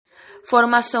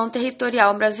Formação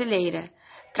territorial brasileira.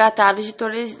 Tratado de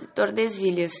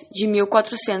Tordesilhas, de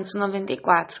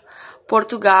 1494.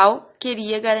 Portugal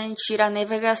queria garantir a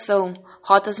navegação,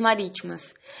 rotas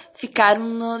marítimas. Ficaram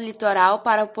no litoral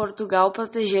para Portugal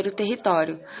proteger o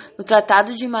território. No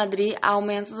Tratado de Madrid,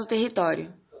 aumento do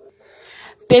território.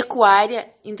 Pecuária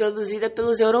introduzida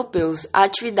pelos europeus,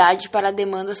 atividade para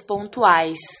demandas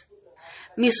pontuais.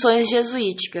 Missões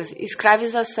jesuíticas,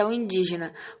 escravização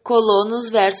indígena, colonos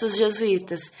versus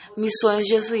jesuítas, missões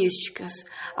jesuísticas.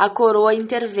 A coroa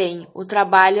intervém, o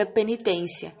trabalho é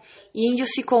penitência.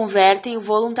 Índios se convertem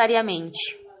voluntariamente.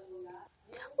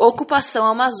 Ocupação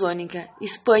amazônica,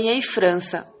 Espanha e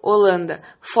França, Holanda,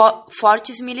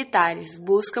 fortes militares,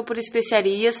 busca por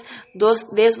especiarias dos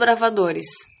desbravadores.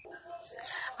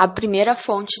 A primeira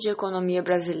fonte de economia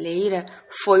brasileira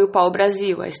foi o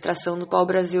pau-brasil, a extração do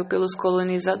pau-brasil pelos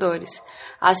colonizadores.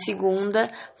 A segunda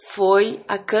foi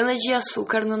a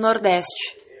cana-de-açúcar no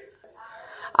Nordeste.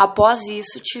 Após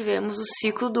isso, tivemos o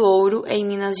ciclo do ouro em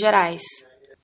Minas Gerais.